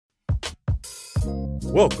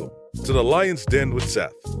Welcome to The Lion's Den with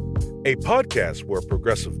Seth, a podcast where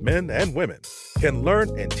progressive men and women can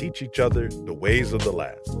learn and teach each other the ways of the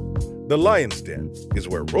land. The Lion's Den is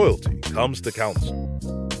where royalty comes to council.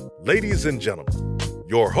 Ladies and gentlemen,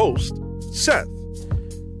 your host, Seth.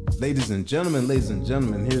 Ladies and gentlemen,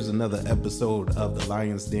 here's another episode of the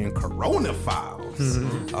Lion's Den Corona Files.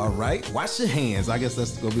 Mm-hmm. All right, wash your hands. I guess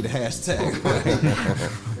that's going to be the hashtag.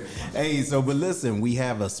 Right? Hey, but listen, we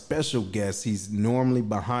have a special guest. He's normally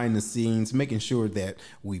behind the scenes, making sure that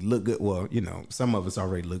we look good. Well, you know, some of us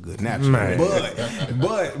already look good naturally,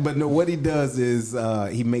 but no, what he does is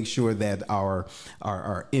he makes sure that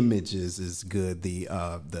our images is good,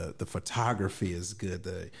 the photography is good,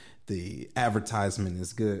 the advertisement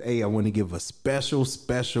is good. Hey, I want to give a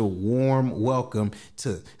special warm welcome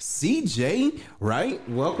to CJ, right?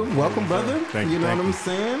 Welcome, brother. Thank you. What I'm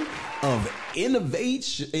saying? Of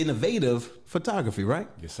innovative photography, right?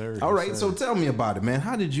 Yes, sir. All right, yes, so sir. tell me about it, man.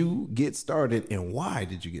 How did you get started and why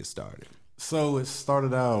did you get started? So it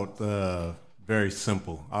started out very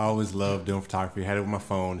simple. I always loved doing photography. I had it with my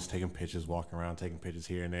phone, just taking pictures, walking around, taking pictures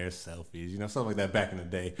here and there, selfies, stuff like that back in the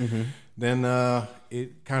day. Mm-hmm. Then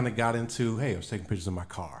it kind of got into, hey, I was taking pictures of my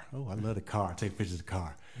car. Oh, I love the car. I take pictures of the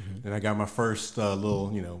car. Mm-hmm. Then I got my first little,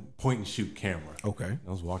 point and shoot camera. Okay. I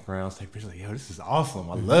was walking around, taking pictures like, yo, this is awesome.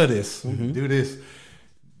 I love this. Mm-hmm. Do this.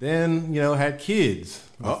 Then, had kids.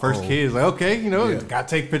 My first kids, like, okay, got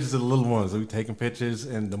to take pictures of the little ones. So we taking pictures.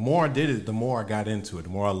 And the more I did it, the more I got into it, the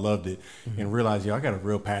more I loved it and realized, I got a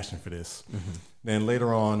real passion for this. Mm-hmm. Then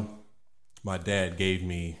later on, my dad gave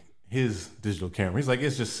me his digital camera. He's like,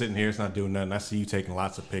 it's just sitting here. It's not doing nothing. I see you taking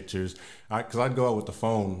lots of pictures. Because I'd go out with the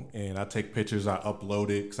phone and I'd take pictures. I upload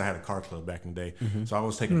it because I had a car club back in the day. Mm-hmm. So I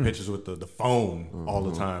was taking pictures with the phone all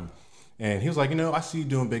the time. And he was like, I see you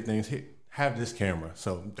doing big things. Here, have this camera.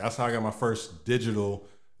 So that's how I got my first digital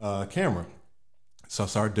camera. So I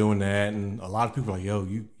started doing that. And a lot of people are like, yo,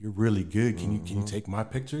 you're really good. Can you take my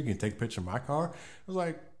picture? Can you take a picture of my car? I was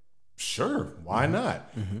like, sure. Why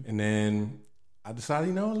not? Mm-hmm. And then I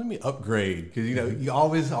decided, let me upgrade because, you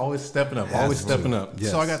always stepping up, stepping up.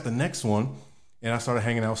 Yes. So I got the next one and I started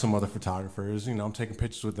hanging out with some other photographers. I'm taking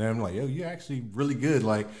pictures with them like, yo, you're actually really good.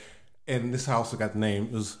 Like, and this house I got the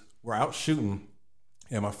name. We're out shooting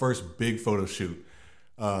and my first big photo shoot.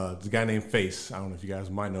 The guy named Face. I don't know if you guys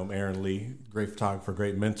might know him, Aaron Lee, great photographer,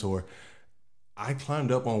 great mentor. I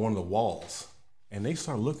climbed up on one of the walls. And they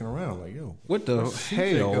started looking around like, yo, what the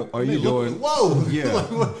hell are you doing? Whoa.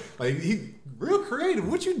 Yeah. like he real creative.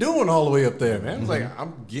 What you doing all the way up there, man? I was like,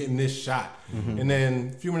 I'm getting this shot. Mm-hmm. And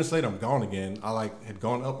then a few minutes later, I'm gone again. I had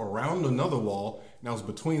gone up around another wall and I was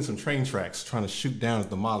between some train tracks trying to shoot down at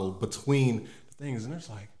the model between the things. And it's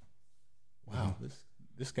like, wow,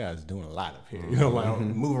 this guy's doing a lot up here.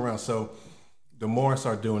 I'm moving around. So the more I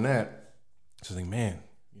started doing that, I was like, man,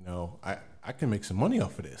 I can make some money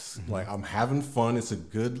off of this. Mm-hmm. Like I'm having fun. It's a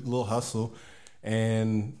good little hustle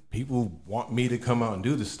and people want me to come out and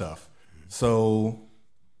do this stuff. Mm-hmm. So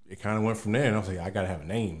it kind of went from there and I was like, I got to have a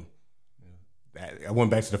name. I went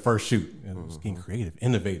back to the first shoot and I was getting creative,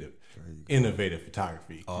 innovative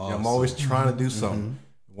photography. Awesome. I'm always trying to do something.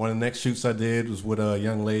 Mm-hmm. One of the next shoots I did was with a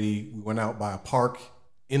young lady. We went out by a park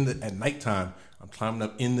at nighttime. I'm climbing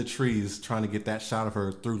up in the trees trying to get that shot of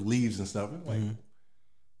her through leaves and stuff. I'm like,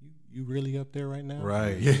 you really up there right now?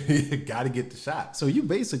 Right. You got to get the shot. So you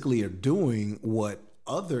basically are doing what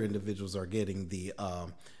other individuals are getting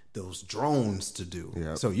those drones to do.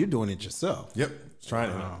 Yep. So you're doing it yourself. Yep.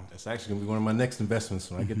 Trying to. That's actually going to be one of my next investments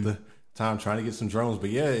when I get the time trying to get some drones.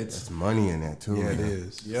 But yeah, it's money in that too. Yeah, man. It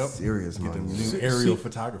is. Yep. Serious money. New aerial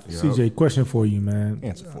photography. CJ, question for you, man.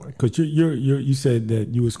 Answer for you. Because you said that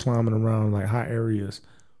you was climbing around like high areas.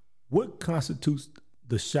 What constitutes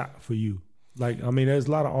the shot for you? Like, I mean, there's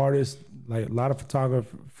a lot of artists, like a lot of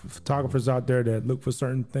photographers out there that look for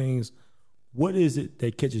certain things. What is it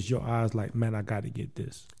that catches your eyes like, man, I got to get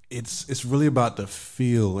this? It's really about the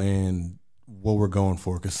feel and what we're going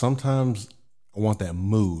for. Because sometimes I want that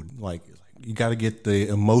mood. Like you got to get the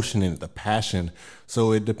emotion in it, the passion.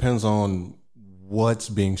 So it depends on what's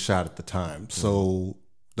being shot at the time. Mm-hmm. So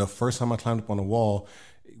the first time I climbed up on the wall,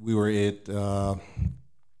 we were it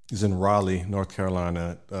was in Raleigh, North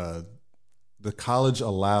Carolina. The college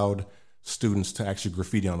allowed students to actually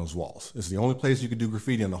graffiti on those walls. It's the only place you could do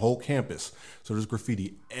graffiti on the whole campus. So there's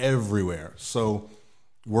graffiti everywhere. So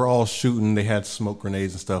we're all shooting. They had smoke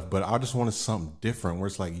grenades and stuff, but I just wanted something different where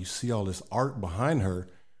it's like you see all this art behind her,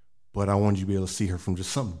 but I wanted you to be able to see her from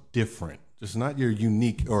just something different. Just not your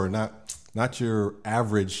unique or not your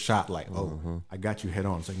average shot like, I got you head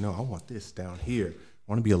on. It's like, no, I want this down here.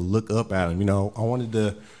 I want to be able to look up at him. I wanted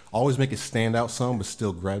to always make it stand out some, but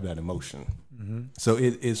still grab that emotion. So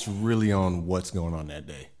it's really on what's going on that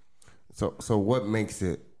day. So what makes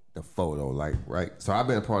it the photo, like, right? So I've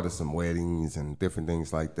been a part of some weddings and different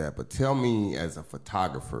things like that. But tell me, as a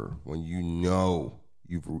photographer, when you know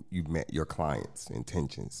you've met your client's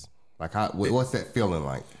intentions, like what's that feeling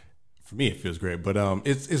like? For me, it feels great, but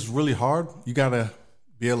it's really hard. You gotta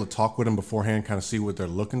be able to talk with them beforehand, kind of see what they're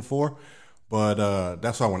looking for. But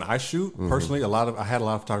that's why when I shoot, personally, I had a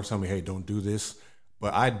lot of photographers tell me, "Hey, don't do this,"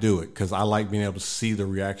 but I do it because I like being able to see the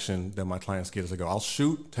reaction that my clients get as I go. I'll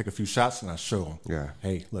shoot, take a few shots, and I show them. Yeah.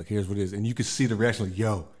 Hey, look, here's what it is, and you can see the reaction. Like,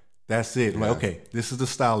 yo, that's it. I'm like, okay, this is the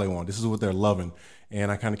style they want. This is what they're loving.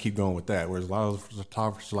 And I kind of keep going with that. Whereas a lot of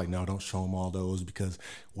photographers are like, no, don't show them all those because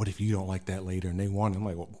what if you don't like that later and they want it? I'm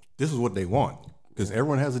like, well, this is what they want because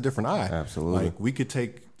everyone has a different eye. Absolutely. Like we could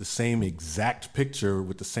take the same exact picture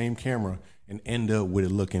with the same camera and end up with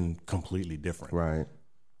it looking completely different. Right.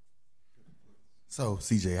 So,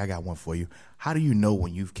 CJ, I got one for you. How do you know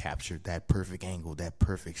when you've captured that perfect angle, that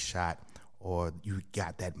perfect shot, or you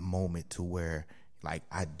got that moment to where, like,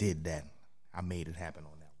 I did that, I made it happen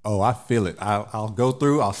on that? Oh, I feel it. I'll go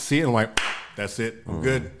through, I'll see it, and I'm like, that's it, I'm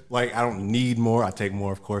good. Like, I don't need more. I take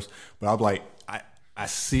more, of course. But I'm like, I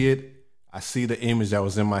see it. I see the image that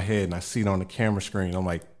was in my head, and I see it on the camera screen. I'm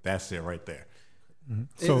like, that's it right there.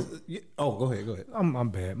 So, go ahead. I'm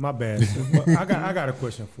bad. My bad. But I got a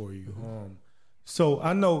question for you. So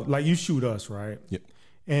I know, like, you shoot us, right? Yep.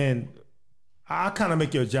 And I kind of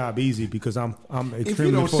make your job easy because I'm extremely. If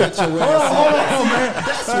you don't shut your ass Hold on, man.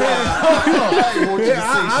 that's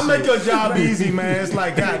why I make your job easy, man. It's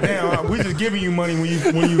like, goddamn, we're just giving you money when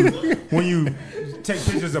you take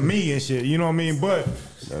pictures of me and shit. You know what I mean? But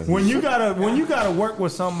when you gotta work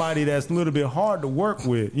with somebody that's a little bit hard to work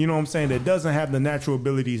with, you know what I'm saying, that doesn't have the natural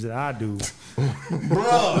abilities that I do,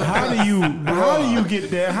 bro. how do you get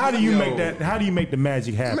there? How do you make that? How do you make the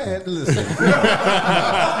magic happen? Man, listen.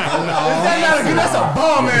 That's a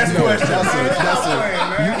bomb ass question.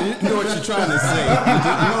 You know what you're trying to say.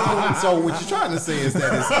 So what you're trying to say is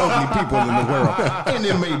that it's ugly people in the world, and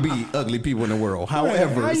there may be ugly people in the world.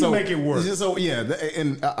 However, how you make it work? So yeah,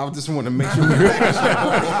 and I just want to make sure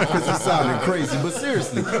we're because it sounded crazy, but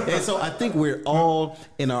seriously. And so I think we're all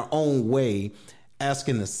in our own way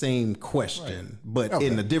asking the same question, but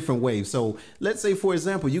in a different way. So let's say, for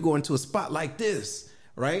example, you go into a spot like this,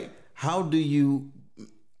 right? How do you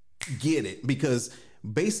get it? Because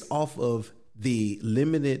based off of the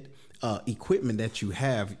limited equipment that you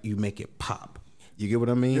have, you make it pop. You get what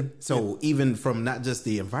I mean? Yep. So even from not just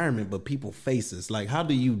the environment, but people faces, like, how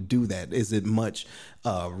do you do that? Is it much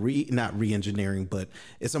not re-engineering, but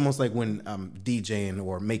it's almost like when DJing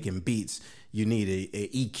or making beats, you need a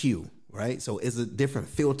EQ, right? So is it different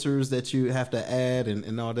filters that you have to add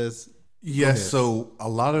and all this? Yes. So a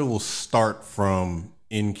lot of it will start from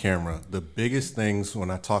in camera. The biggest things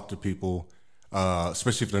when I talk to people,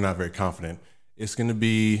 especially if they're not very confident, it's going to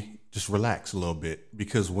be just relax a little bit,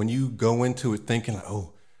 because when you go into it thinking like,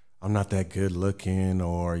 oh, I'm not that good looking,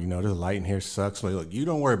 or, you know, the lighting here sucks. Like, look, you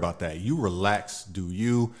don't worry about that. You relax,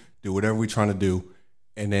 do whatever we're trying to do.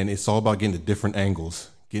 And then it's all about getting to different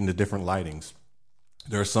angles, getting to different lightings.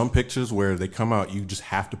 There are some pictures where they come out, you just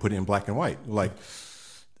have to put it in black and white. Like,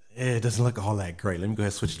 it doesn't look all that great. Let me go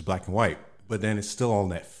ahead and switch to black and white. But then it's still on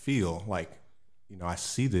that feel. Like, you know, I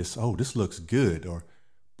see this, oh, this looks good. Or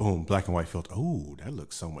boom, black and white filter. Oh, that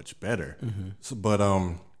looks so much better. Mm-hmm. So, but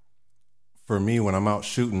for me, when I'm out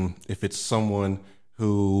shooting, if it's someone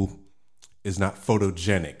who is not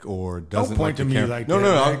photogenic or doesn't point like to the camera. me like no,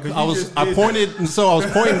 that. No, I pointed to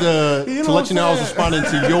let you know I was responding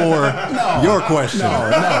to your question.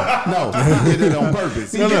 No, he did it on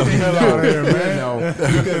purpose. He did the hell out of here, man.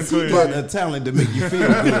 Because he got a talent to make you feel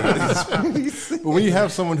good. But when you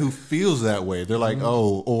have someone who feels that way, they're like,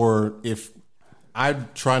 oh, or if I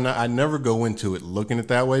never go into it looking at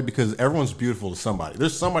that way, because everyone's beautiful to somebody.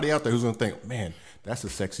 There's somebody out there who's going to think, man, that's the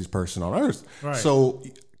sexiest person on earth. Right. So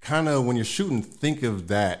kind of when you're shooting, think of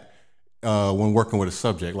that when working with a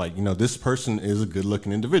subject. Like, you know, this person is a good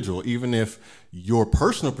looking individual, even if your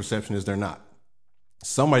personal perception is they're not.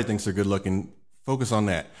 Somebody thinks they're good looking. Focus on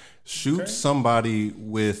that. Shoot somebody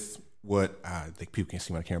with what I think people can't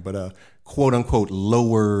see my camera, but quote unquote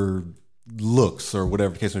lower looks or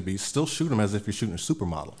whatever the case may be. Still shoot them as if you're shooting a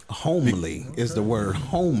supermodel. Homely is the word.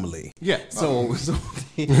 Homely. Yeah. So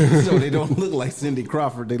they don't look like Cindy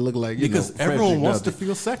Crawford. They look like because everyone wants to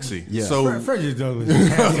feel sexy. Yeah. So Frederick Douglass is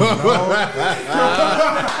handsome,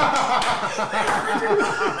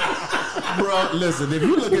 Bro, listen, if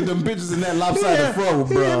you look at them pictures in that lopsided fro,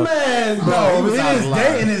 bro. Man, Bro, bro, he was out of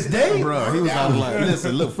line. in his day. Bro, he was out of line.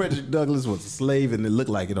 Listen, look, Frederick Douglass was a slave, and it looked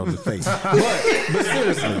like it on his face. But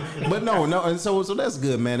seriously, but no, and so that's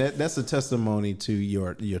good, man. That's a testimony to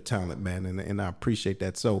your talent, man, and I appreciate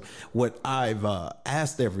that. So what I've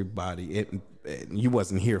asked everybody, and you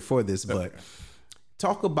wasn't here for this, but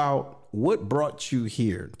talk about what brought you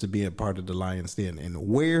here to be a part of the Lions Den, and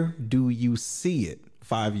where do you see it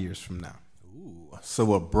 5 years from now? So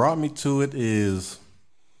what brought me to it is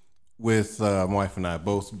with my wife and I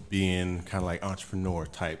both being kind of like entrepreneur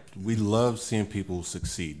type. We love seeing people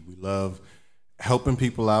succeed. We love helping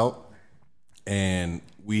people out, and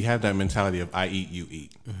we have that mentality of I eat, you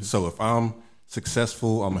eat. Mm-hmm. So if I'm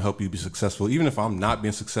successful, I'm gonna help you be successful. Even if I'm not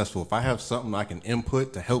being successful, if I have something I can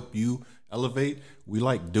input to help you elevate, we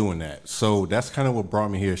like doing that. So that's kind of what brought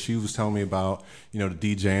me here. She was telling me about, the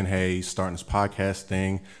DJing, hey, starting this podcast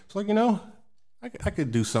thing. So like, I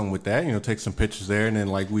could do something with that, take some pictures there. And then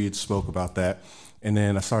like we had spoke about that. And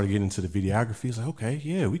then I started getting into the videography. It's like, okay,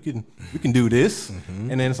 yeah, we can do this.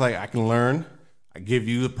 Mm-hmm. And then it's like, I can learn, I give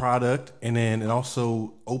you the product. And then it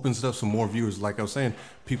also opens up some more viewers. Like I was saying,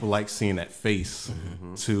 people like seeing that face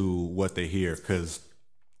to what they hear. Cause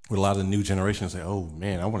with a lot of the new generations say, oh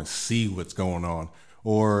man, I want to see what's going on.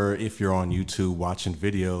 Or if you're on YouTube watching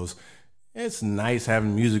videos, it's nice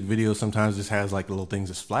having music videos. Sometimes just has like little things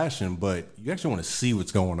that's flashing, but you actually want to see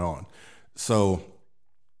what's going on. So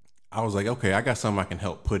I was like, okay, I got something I can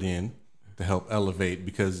help put in to help elevate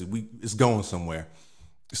because it's going somewhere.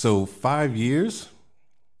 So 5 years,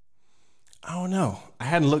 I don't know. I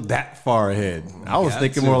hadn't looked that far ahead. I was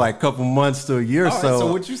thinking more like a couple months to a year or so. Right,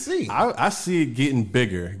 so what you see? I see it getting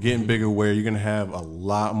bigger where you're going to have a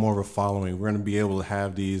lot more of a following. We're going to be able to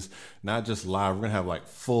have these, not just live, we're going to have like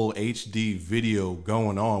full HD video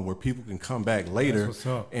going on where people can come back later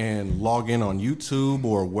and log in on YouTube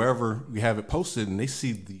or wherever we have it posted and they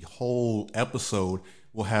see the whole episode.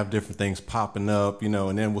 We'll have different things popping up,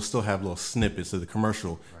 and then we'll still have little snippets of the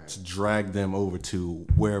commercial to drag them over to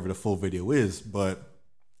wherever the full video is. But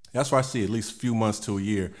that's why I see at least a few months to a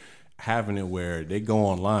year having it where they go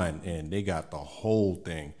online and they got the whole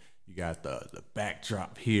thing. You got the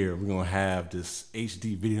backdrop here. We're going to have this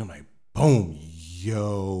HD video. I'm like, boom,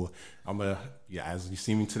 yo. As you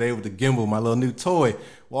see me today with the gimbal, my little new toy,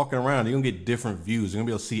 walking around, you're going to get different views. You're going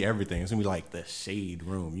to be able to see everything. It's going to be like the shade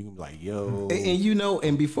room. You're going to be like, yo.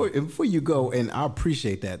 And before you go, and I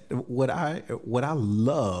appreciate that, what I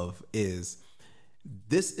love is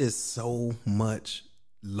this is so much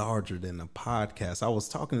larger than a podcast. I was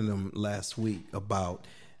talking to them last week about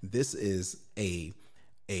this is a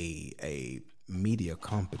media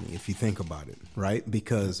company, if you think about it, right?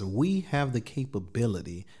 Because we have the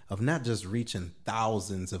capability of not just reaching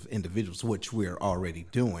thousands of individuals, which we're already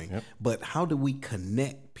doing, but how do we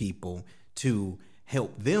connect people to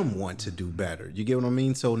help them want to do better? You get what I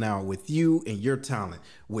mean? So now with you and your talent,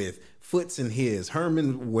 with Foots and his,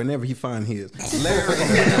 Herman, whenever he find his, Larry.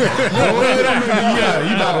 You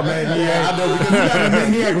got a maniac. I know, because you got a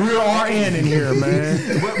maniac real RN in here,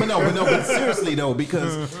 man. But seriously though,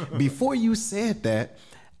 because before you said that,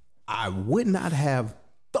 I would not have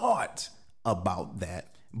thought about that.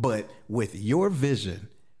 But with your vision,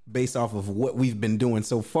 based off of what we've been doing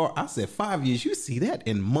so far, I said 5 years, you see that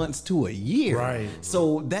in months to a year. Right.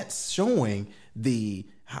 So that's showing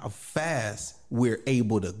how fast we're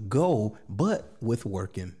able to go, but with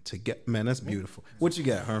working together. Man, that's beautiful. What you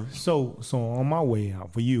got, Herm? So on my way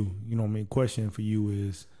out for you, question for you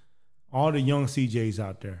is all the young CJs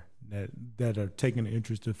out there that are taking an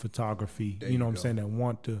interest in photography, I'm saying, that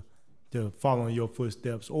want to follow in your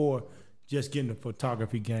footsteps or just get in the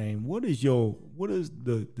photography game. What is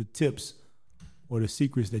the tips or the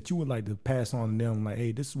secrets that you would like to pass on to them? Like,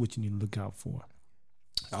 hey, this is what you need to look out for.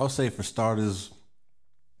 I would say for starters,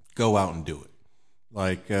 go out and do it.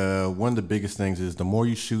 Like one of the biggest things is the more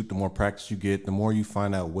you shoot, the more practice you get, the more you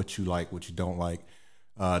find out what you like, what you don't like.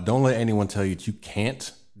 Don't let anyone tell you that you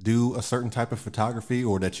can't do a certain type of photography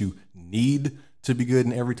or that you need to be good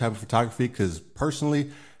in every type of photography. Because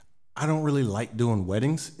personally, I don't really like doing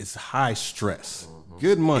weddings. It's high stress.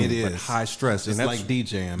 Good money, but high stress. It's like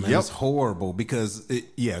DJing, man. It's horrible because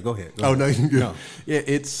go ahead. No, you're good. No. Yeah,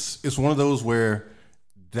 it's one of those where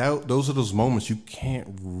those are those moments you can't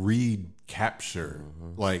recapture.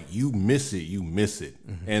 Like you miss it.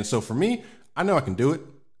 And so for me, I know I can do it.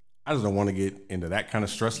 I just don't want to get into that kind of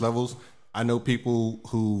stress levels. I know people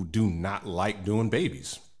who do not like doing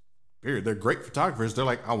babies. Period. They're great photographers. They're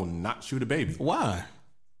like, I will not shoot a baby. Why?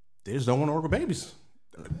 They just don't want to work with babies.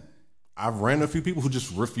 I've ran into a few people who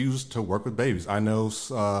just refuse to work with babies. I know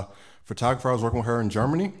photographer, I was working with her in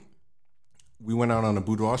Germany. we went out on a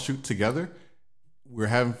boudoir shoot together. We were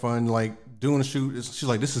having fun, like doing a shoot. She's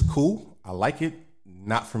like, "This is cool. I like it.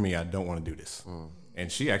 Not for me. I don't want to do this."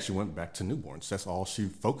 And she actually went back to newborns. That's all she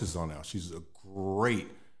focuses on now. She's a great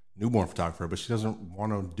newborn photographer, but she doesn't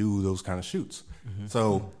want to do those kind of shoots.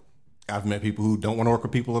 So I've met people who don't want to work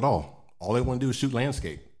with people at all. All they want to do is shoot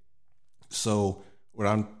landscape. So what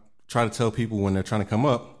I'm trying to tell people when they're trying to come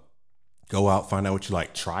up, go out, find out what you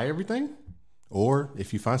like, try everything. Or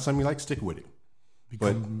if you find something you like, stick with it.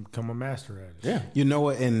 Become a master at it. Yeah. You know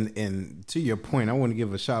what? And to your point, I want to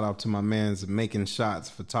give a shout out to my man's Making Shots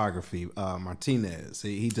Photography, Martinez.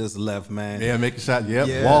 He just left, man. Yeah, Making Shots. Yep.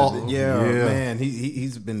 Yeah, Walt. Man.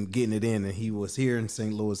 He's been getting it in, and he was here in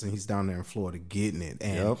St. Louis, and he's down there in Florida getting it.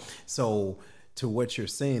 And so, to what you're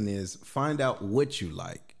saying is, find out what you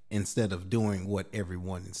like instead of doing what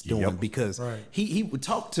everyone is doing, because he would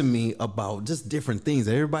talk to me about just different things.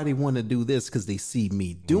 Everybody want to do this because they see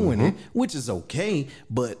me doing it, which is okay,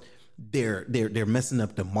 but they're messing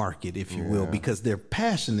up the market, if you will, because their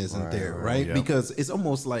passion isn't there, right? Because it's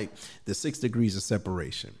almost like the 6 degrees of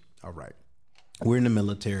separation. All right, we're in the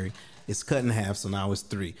military. It's cut in half, so now it's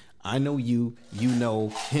 3. I know you know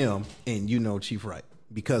him, and you know Chief Wright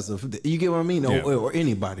because of you get what I mean, or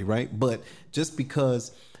anybody, right? But just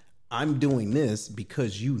because I'm doing this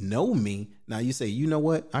because you know me. Now you say, you know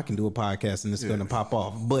what? I can do a podcast and it's going to pop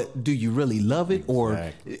off. But do you really love it,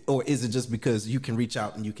 or is it just because you can reach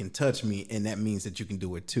out and you can touch me, and that means that you can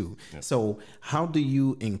do it too? So how do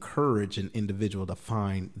you encourage an individual to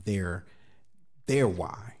find their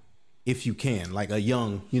why, if you can, like a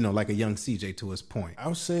young CJ to his point? I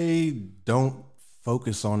would say don't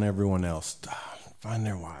focus on everyone else. Find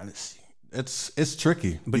their why. Let's see. It's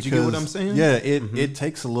tricky, but because, you get what I'm saying? Yeah, it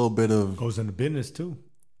takes a little bit of goes into business too.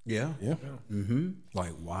 Yeah.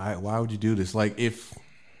 Like why would you do this? Like if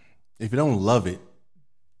you don't love it,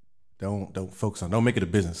 don't focus on. Don't make it a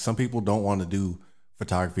business. Some people don't want to do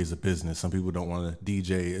photography as a business. Some people don't want to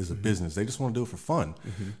DJ as a business. They just want to do it for fun.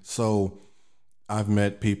 So I've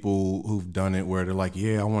met people who've done it where they're like,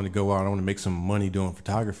 yeah, I want to go out, I want to make some money doing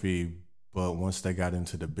photography. But once they got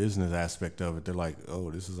into the business aspect of it, they're like,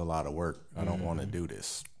 oh, this is a lot of work. I don't want to do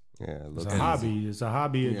this. Yeah, it's a hobby. It's a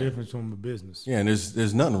hobby, a difference from a business. Yeah, and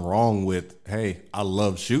there's nothing wrong with, hey, I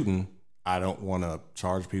love shooting. I don't want to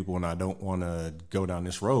charge people and I don't want to go down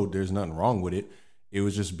this road. There's nothing wrong with it. It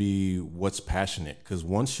would just be what's passionate. Because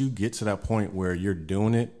once you get to that point where you're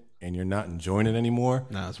doing it and you're not enjoying it anymore,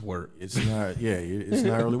 now it's work. It's not. Yeah, it's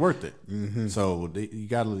not really worth it. So you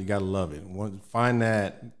gotta love it. Find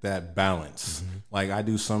that balance. Like I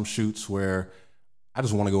do some shoots where I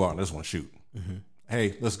just want to go out and I just want to shoot.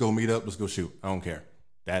 Hey, let's go meet up. Let's go shoot. I don't care.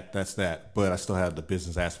 That's that. But I still have the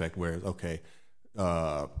business aspect where okay,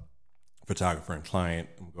 photographer and client,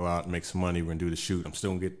 go out and make some money. We're gonna do the shoot. I'm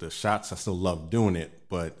still gonna get the shots. I still love doing it,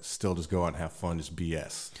 but still just go out and have fun. Just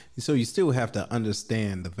BS. So you still have to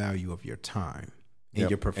understand the value of your time and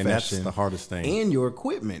your profession. And that's the hardest thing. And your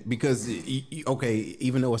equipment, because okay,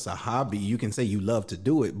 even though it's a hobby, you can say you love to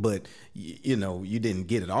do it, but you didn't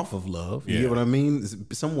get it off of love. You know what I mean?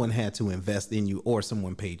 Someone had to invest in you, or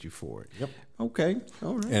someone paid you for it. Okay,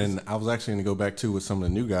 all right. And I was actually going to go back to with some of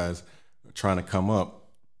the new guys trying to come up.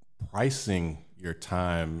 Pricing your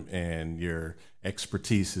time and your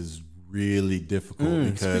expertise is really difficult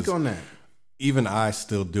because speak on that. Even I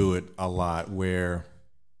still do it a lot where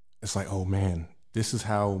it's like, oh man, this is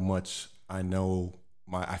how much I know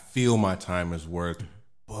I feel my time is worth,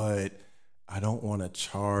 but I don't want to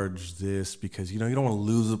charge this because you don't want to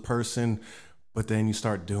lose a person. But then you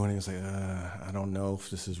start doing it, it's like I don't know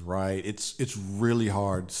if this is right. It's really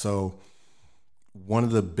hard. So one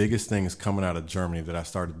of the biggest things coming out of Germany that I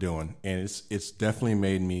started doing, and it's definitely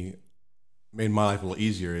made my life a little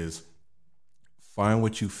easier, is find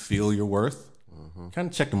what you feel you're worth. Kind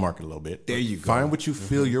of check the market a little bit. There you go. Find what you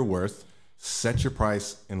feel you're worth, set your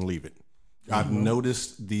price, and leave it. I've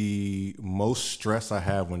noticed the most stress I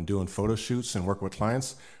have when doing photo shoots and working with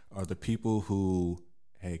clients are the people who,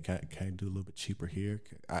 hey, can I do a little bit cheaper here?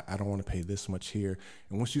 I don't want to pay this much here.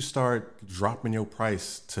 And once you start dropping your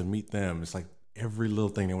price to meet them, it's like every little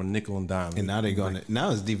thing, they want nickel and dime. And now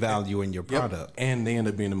now it's devaluing your product. And they end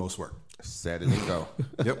up being the most work. Set it and go.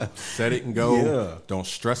 Set it and go. Yeah. Don't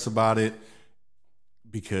stress about it,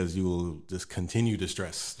 because you will just continue to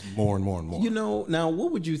stress more and more and more. Now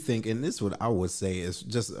what would you think, and this is what I would say is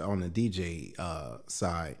just on the DJ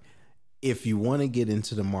side, if you want to get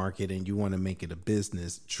into the market and you want to make it a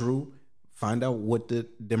business, find out what the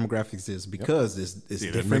demographics is, because it's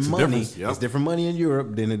different money. It's different money in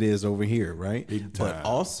Europe than it is over here, right? But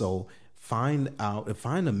also find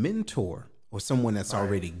a mentor or someone that's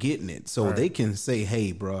already getting it, so they can say,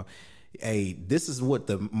 hey, bro, hey, this is what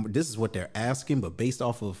they're asking, but based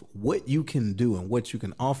off of what you can do and what you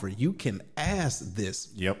can offer, you can ask this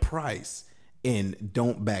price and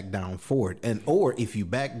don't back down for it. And or if you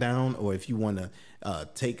back down, or if you want to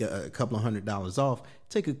take a couple of $100 off,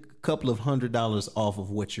 take a couple of $100 off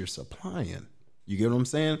of what you're supplying. You get what I'm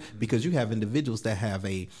saying? Because you have individuals that have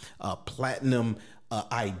a platinum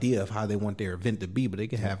idea of how they want their event to be, but they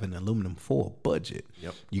can have an aluminum foil budget.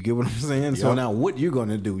 You get what I'm saying? So now what you're going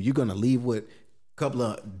to do, you're going to leave with a couple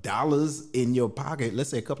of dollars in your pocket,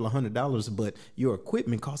 let's say a couple of $100, but your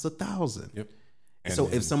equipment costs $1,000. So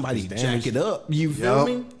if somebody jack it up, you feel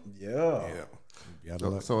me?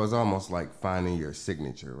 So it's almost like finding your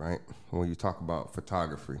signature, right? When you talk about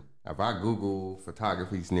photography. If I Google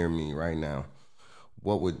photography's near me right now,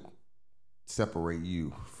 what would separate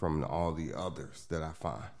you from all the others that I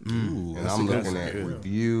find? And I'm looking at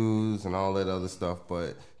reviews and all that other stuff.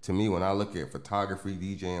 But to me, when I look at photography,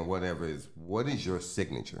 DJing, whatever, what is your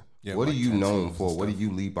signature? What are you known for? What do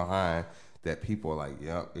you leave behind that people are like,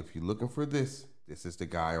 if you're looking for this, this is the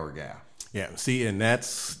guy or gal? Yeah, see, and that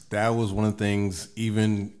was one of the things,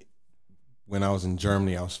 even when I was in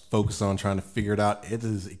Germany, I was focused on trying to figure it out. It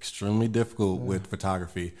is extremely difficult with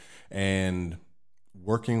photography. And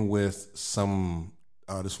working with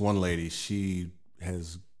this one lady, she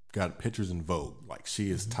has got pictures in Vogue. Like, she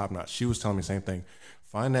is top notch. She was telling me the same thing.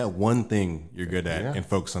 Find that one thing you're good at and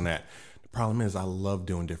focus on that. The problem is I love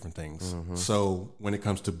doing different things. So when it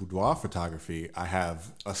comes to boudoir photography, I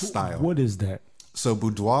have a style. What is that? So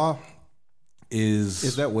boudoir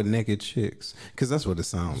is that with naked chicks? Because that's what it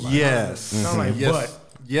sounds like. Yes. Sound like butt.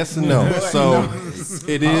 Yes and no. So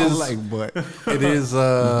it is like butt. It is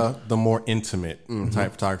the more intimate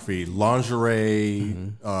type photography, lingerie.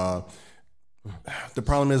 The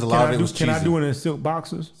problem is a lot of it was cheesy. Can I do it in silk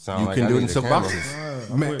boxers? You can do it in silk boxers.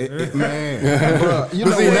 Man, bro, you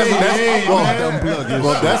know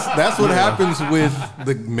that's what happens with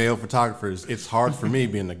the male photographers. It's hard for me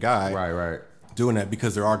being the guy, right, doing that,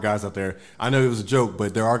 because there are guys out there. I know it was a joke,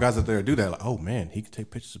 but there are guys out there that do that. Like, oh man, he can take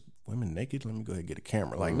pictures of women naked. Let me go ahead and get a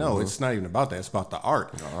camera. Like, no, it's not even about that. It's about the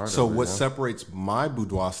art. So what separates my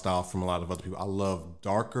boudoir style from a lot of other people, I love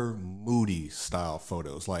darker, moody style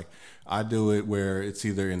photos. Like, I do it where it's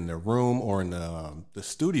either in the room or in the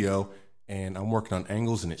studio, and I'm working on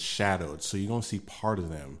angles and it's shadowed, so you're gonna see part of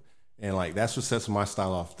them. And like, that's what sets my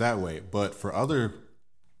style off that way. But for other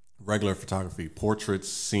regular photography, portraits,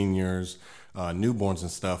 seniors, newborns and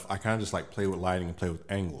stuff, I kind of just like play with lighting and play with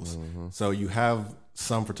angles. So you have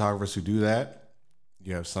some photographers who do that.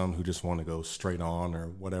 You have some who just want to go straight on, or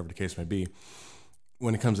whatever the case may be.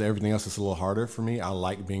 When it comes to everything else, it's a little harder for me. I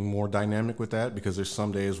like being more dynamic with that, because there's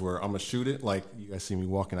some days where I'm gonna shoot it. Like, you guys see me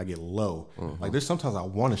walking, I get low. Like, there's sometimes I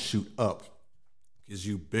want to shoot up, because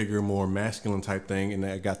you bigger, more masculine type thing, and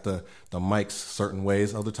I got the mics certain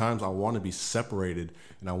ways. Other times I want to be separated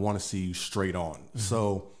and I want to see you straight on.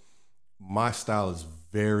 So my style is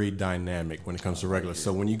very dynamic when it comes to regular.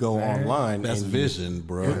 So when you go online, that's vision,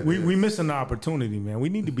 bro. We missing the opportunity, man. We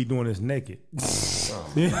need to be doing this naked.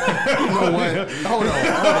 You know what? Hold on.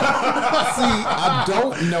 See, I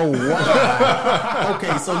don't know why.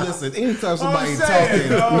 Okay, so listen. Anytime somebody talking,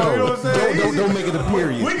 don't make it a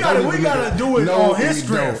period. We gotta do it on his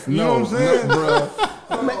strength. You know what I'm saying, bro?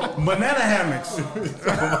 Banana hammocks.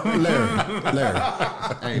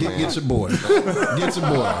 Larry, get your boy. Get your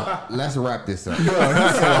boy. Let's wrap this up. He's so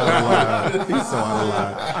out of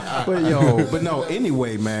line. But no.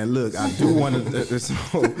 Anyway, man, look, I do want to.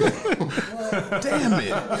 Damn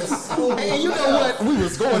it! Hey, you know what? We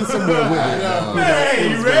was going somewhere with it. Hey,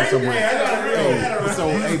 you ready? Hey, I gotta So,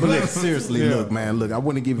 hey, but look, seriously, look, man, look, I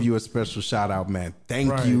want to give you a special shout out, man.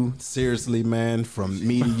 Thank you, seriously, man, from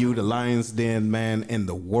me to you, the Lions Den, man, and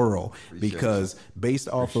the world, because based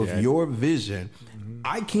off of your vision,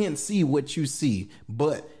 I can't see what you see,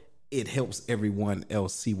 but it helps everyone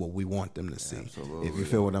else see what we want them to see. Absolutely. If you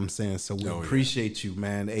feel what I'm saying. So we appreciate you,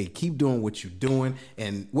 man. Hey, keep doing what you're doing.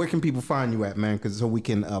 And where can people find you at, man? So we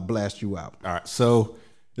can blast you out. All right. So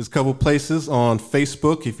there's a couple places on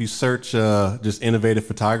Facebook. If you search just Innovative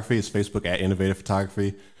Photography, it's Facebook at Innovative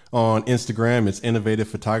Photography. On Instagram, it's Innovative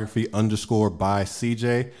Photography _by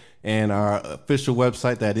CJ. And our official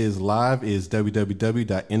website that is live is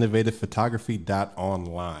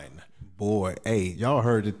www.innovativephotography.online. Boy, hey, y'all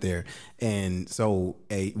heard it there. And so,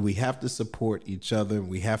 hey, we have to support each other.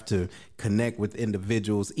 We have to connect with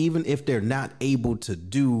individuals. Even if they're not able to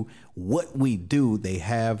do what we do, they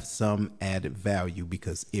have some added value,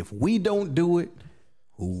 because if we don't do it,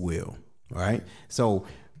 who will? All right. So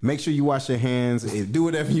make sure you wash your hands, do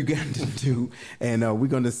whatever you got to do. And we're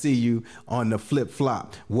going to see you on the flip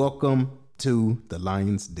flop. Welcome to the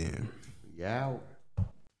Lions Den. We out.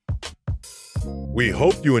 We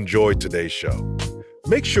hope you enjoyed today's show.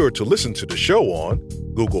 Make sure to listen to the show on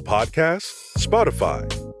Google Podcasts,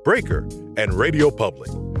 Spotify, Breaker, and Radio Public,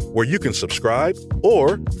 where you can subscribe,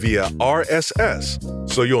 or via RSS,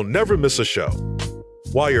 so you'll never miss a show.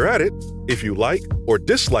 While you're at it, if you like or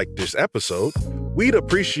dislike this episode, we'd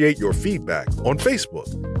appreciate your feedback on Facebook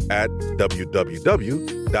at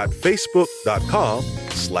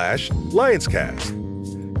www.facebook.com/Lionscast.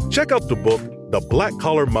 Check out the book, The Black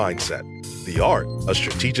Collar Mindset, The Art of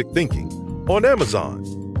Strategic Thinking, on Amazon,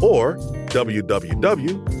 or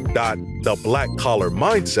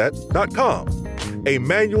www.theblackcollarmindset.com, a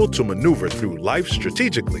manual to maneuver through life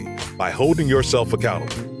strategically by holding yourself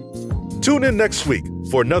accountable. Tune in next week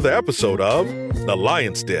for another episode of The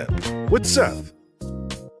Lion's Den with Seth.